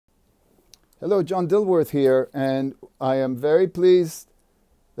Hello, John Dilworth here, and I am very pleased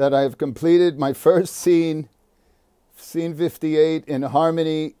that I have completed my first scene 58 in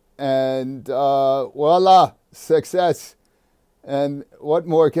harmony, and voila, success. And what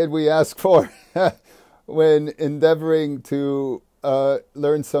more can we ask for when endeavoring to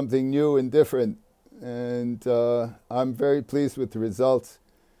learn something new and different? And I'm very pleased with the results.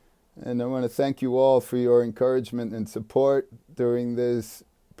 And I want to thank you all for your encouragement and support during this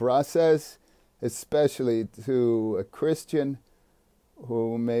process, especially to a Christian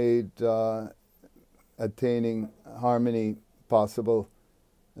who made attaining harmony possible,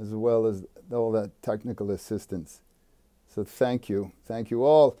 as well as all that technical assistance. So thank you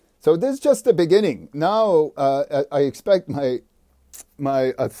all. So this is just the beginning. Now I expect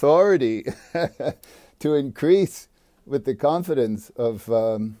my authority to increase with the confidence of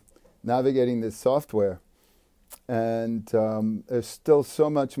navigating this software. And there's still so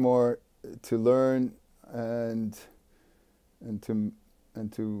much more to learn and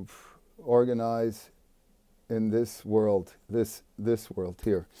to organize in this world, this world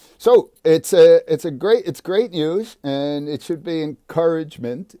here. So it's great news, and it should be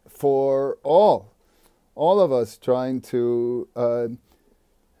encouragement for all of us trying to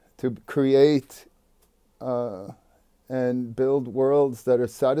create and build worlds that are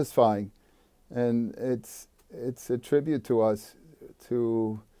satisfying. And it's a tribute to us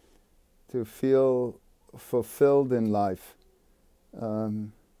to feel fulfilled in life.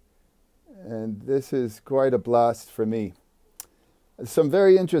 And this is quite a blast for me. Some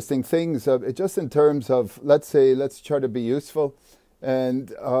very interesting things, just in terms of, let's try to be useful.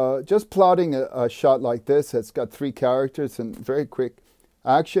 And just plotting a shot like this, it's got 3 characters and very quick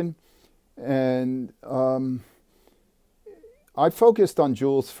action. And I focused on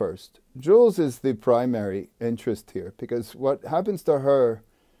Jules first. Jules is the primary interest here, because what happens to her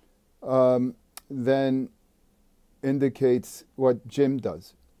then indicates what Jim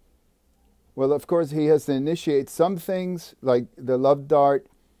does. Well, of course, he has to initiate some things, like the love dart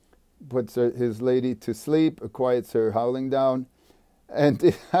puts his lady to sleep, quiets her howling down.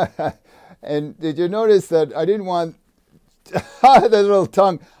 And and did you notice that I didn't want the little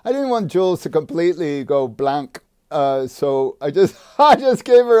tongue? I didn't want Jules to completely go blank. So I just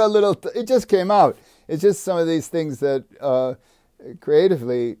gave her a little. It just came out. It's just some of these things that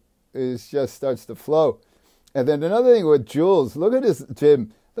creatively just starts to flow. And then another thing with Jules, look at his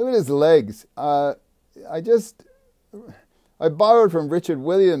Jim. Look at his legs. I borrowed from Richard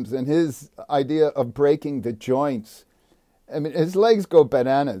Williams and his idea of breaking the joints. I mean, his legs go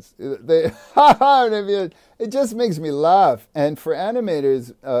bananas. It just makes me laugh. And for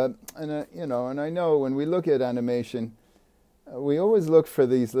animators, and I know when we look at animation, we always look for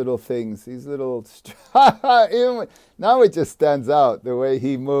these little things, these little. Now it just stands out the way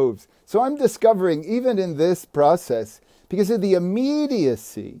he moves. So I'm discovering, even in this process, because of the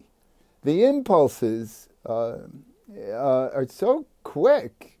immediacy, the impulses are so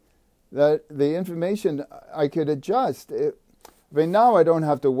quick that the information I could adjust. Now I don't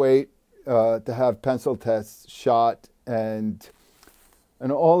have to wait to have pencil tests shot and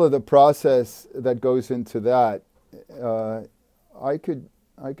all of the process that goes into that. I could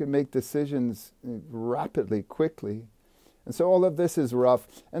make decisions rapidly, quickly, and so all of this is rough.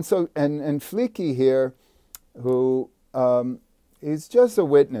 And so and Flicky here, who he's just a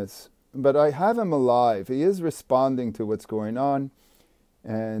witness, but I have him alive. He is responding to what's going on.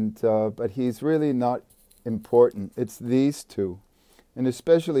 And but he's really not important. It's these two, and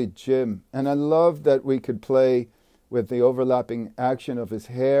especially Jim. And I love that we could play with the overlapping action of his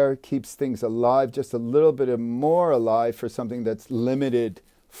hair, keeps things alive, just a little bit more alive for something that's limited,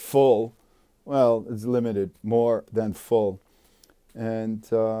 full. Well, it's limited, more than full. And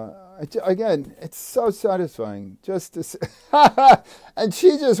again, it's so satisfying just to and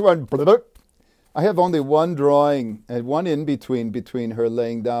she just went blurp. I have only one drawing and one in between her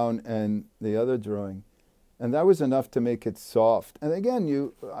laying down and the other drawing. And that was enough to make it soft. And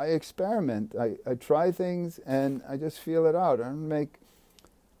again, I experiment. I try things and I just feel it out. I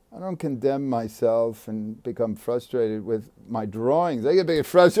don't condemn myself and become frustrated with my drawings. I get be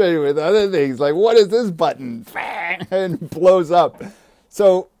frustrated with other things, like, what is this button? And blows up.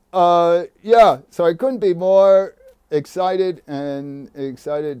 So, so I couldn't be more excited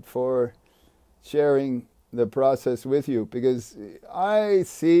for sharing the process with you, because I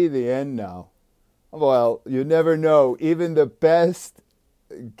see the end now. Well, you never know. Even the best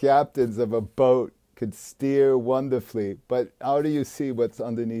captains of a boat could steer wonderfully, but how do you see what's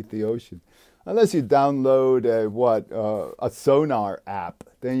underneath the ocean? Unless you download a sonar app,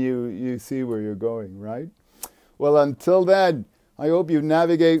 then you see where you're going, right? Well, until then, I hope you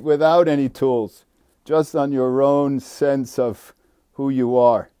navigate without any tools, just on your own sense of who you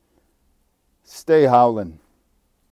are. Stay howling.